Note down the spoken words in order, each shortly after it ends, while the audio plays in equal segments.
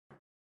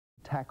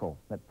tackle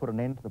that put an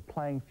end to the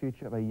playing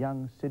future of a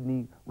young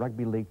Sydney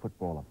Rugby League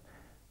footballer.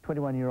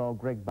 21-year-old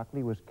Greg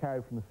Buckley was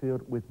carried from the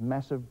field with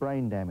massive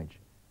brain damage.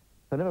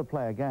 He'll never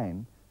play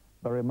again,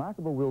 but a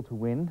remarkable will to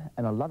win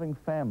and a loving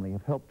family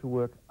have helped to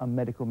work a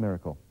medical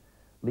miracle.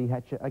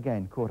 LeighHatcher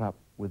again caught up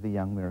with the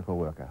young miracle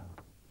worker.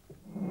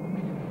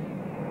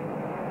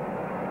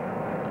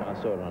 I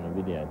saw it on a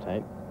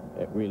videotape.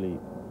 It really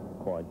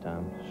quite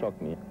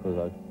shocked me because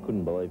I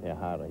couldn't believe how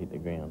hard I hit the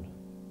ground.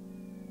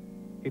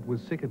 It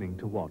was sickening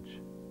to watch.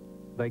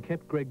 They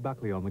kept Greg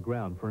Buckley on the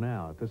ground for an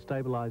hour to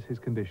stabilise his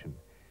condition.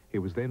 He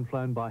was then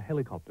flown by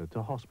helicopter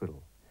to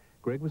hospital.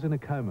 Greg was in a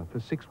coma for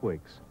 6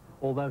 weeks,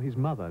 although his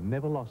mother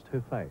never lost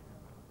her faith.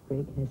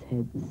 Greg has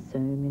had so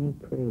many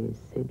prayers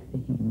said for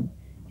him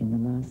in the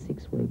last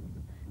 6 weeks.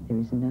 There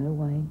is no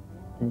way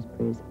those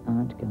prayers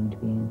aren't going to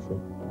be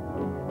answered.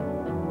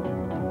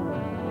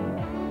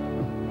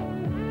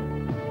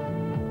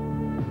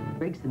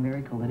 Greg's the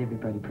miracle that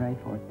everybody prayed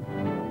for.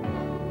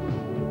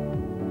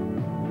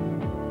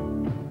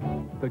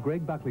 The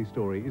Greg Buckley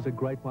story is a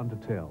great one to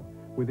tell.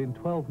 Within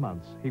 12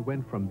 months, he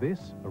went from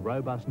this, a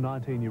robust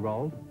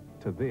 19-year-old,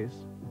 to this.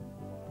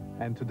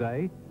 And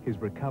today, his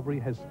recovery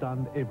has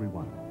stunned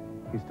everyone.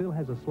 He still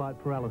has a slight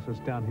paralysis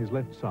down his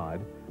left side,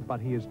 but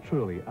he is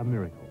truly a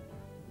miracle.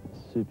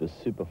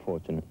 Super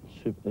fortunate.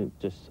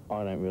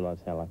 I don't realise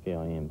how lucky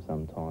I am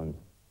sometimes.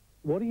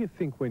 What do you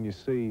think when you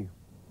see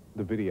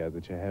the video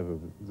that you have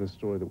of the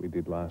story that we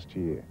did last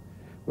year?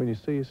 When you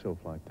see yourself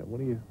like that, what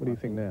do you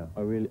think now?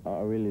 I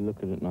really look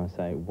at it and I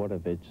say, what a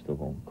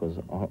vegetable, because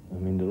I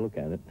mean, to look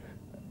at it,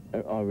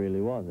 I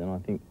really was, and I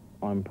think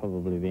I'm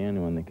probably the only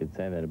one that could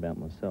say that about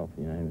myself.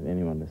 You know,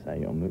 anyone to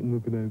say, oh,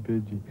 look at that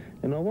veggie,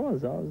 and I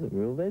was a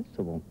real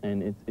vegetable,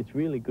 and it's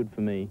really good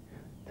for me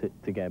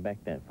to go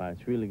back that far.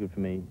 It's really good for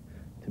me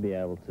to be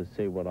able to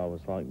see what I was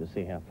like, to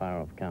see how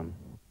far I've come.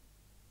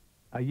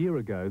 A year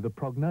ago, the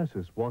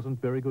prognosis wasn't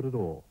very good at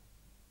all.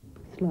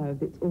 Slow,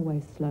 it's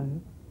always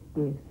slow,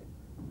 yes.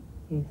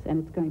 Yes, and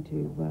it's going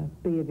to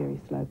be a very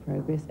slow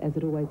progress, as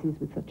it always is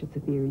with such a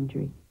severe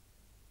injury.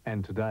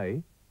 And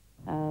today,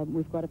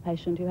 we've got a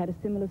patient who had a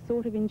similar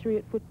sort of injury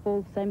at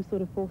football, same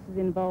sort of forces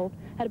involved,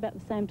 at about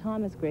the same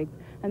time as Greg,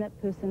 and that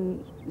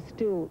person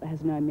still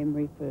has no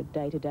memory for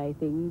day-to-day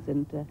things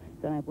and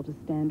is unable to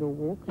stand or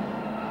walk.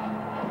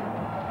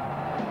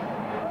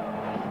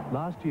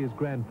 Last year's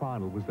grand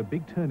final was the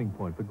big turning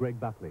point for Greg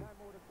Buckley.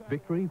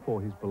 Victory for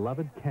his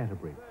beloved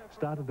Canterbury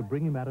started to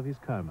bring him out of his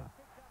coma.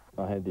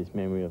 I had this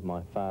memory of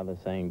my father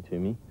saying to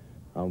me,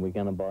 we're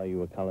going to buy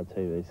you a colour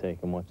TV so you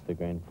can watch the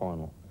grand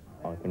final.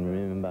 I can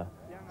remember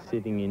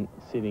sitting in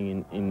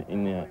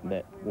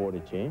that water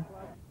chair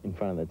in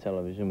front of the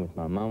television with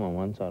my mum on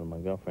one side and my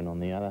girlfriend on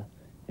the other,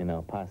 and they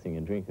were passing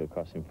a drink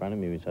across in front of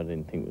me, which I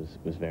didn't think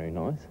was very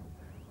nice.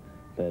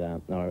 But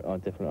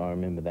I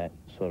remember that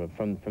sort of,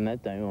 from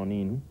that day on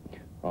in,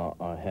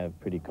 I have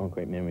pretty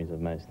concrete memories of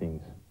most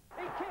things.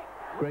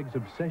 Greg's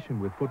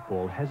obsession with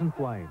football hasn't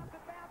waned,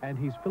 and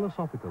he's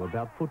philosophical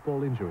about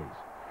football injuries.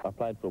 I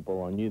played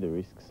football, I knew the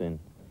risks, and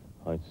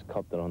I just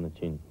copped it on the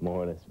chin,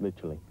 more or less,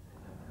 literally.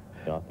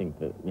 I think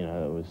that, you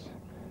know, it was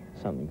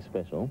something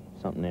special,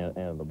 something out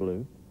of the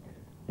blue.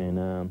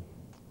 And,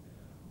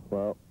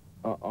 well,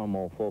 I'm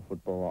all for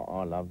football.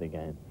 I love the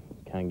game.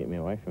 Can't get me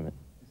away from it.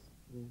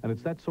 And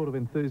it's that sort of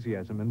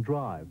enthusiasm and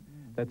drive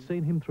that's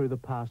seen him through the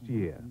past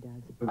year.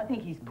 I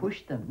think he's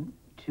pushed them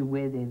to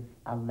where they've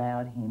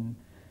allowed him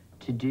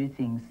to do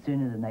things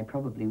sooner than they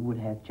probably would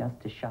have, just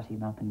to shut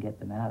him up and get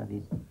them out of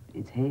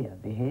his hair,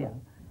 their hair.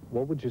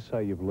 What would you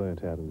say you've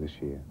learnt out of this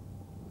year?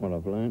 What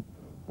I've learnt?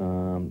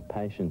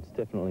 Patience,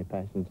 definitely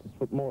patience.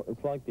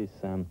 It's like this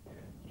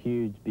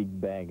huge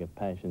big bag of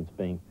patience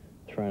being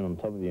thrown on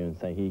top of you and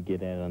say, here,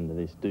 get out under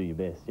this, do your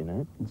best, you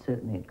know? And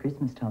certainly at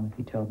Christmas time, if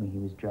you told me he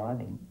was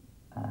driving,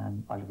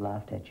 I'd have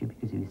laughed at you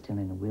because he was still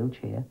in a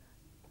wheelchair.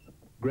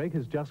 Greg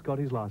has just got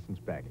his licence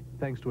back,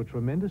 thanks to a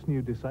tremendous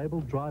new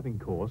disabled driving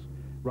course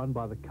run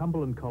by the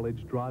Cumberland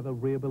College Driver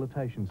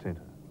Rehabilitation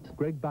Centre.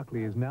 Greg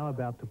Buckley is now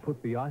about to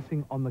put the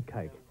icing on the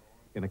cake.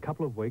 In a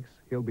couple of weeks,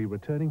 he'll be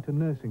returning to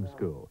nursing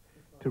school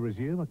to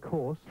resume a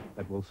course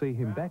that will see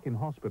him back in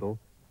hospital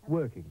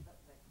working.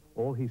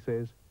 All, he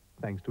says,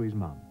 thanks to his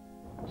mum.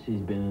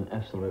 She's been an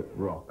absolute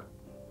rock.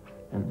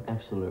 An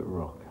absolute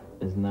rock.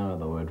 There's no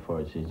other word for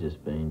it. She's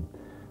just been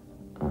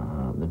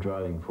the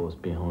driving force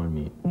behind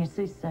me. You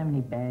see so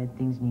many bad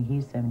things and you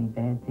hear so many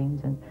bad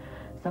things, and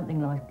something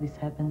like this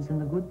happens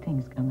and the good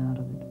things come out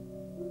of it.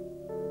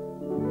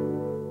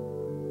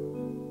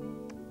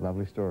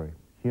 Lovely story.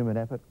 Human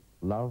effort,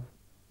 love,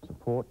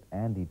 support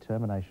and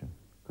determination.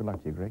 Good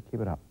luck to you, Greg.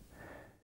 Keep it up.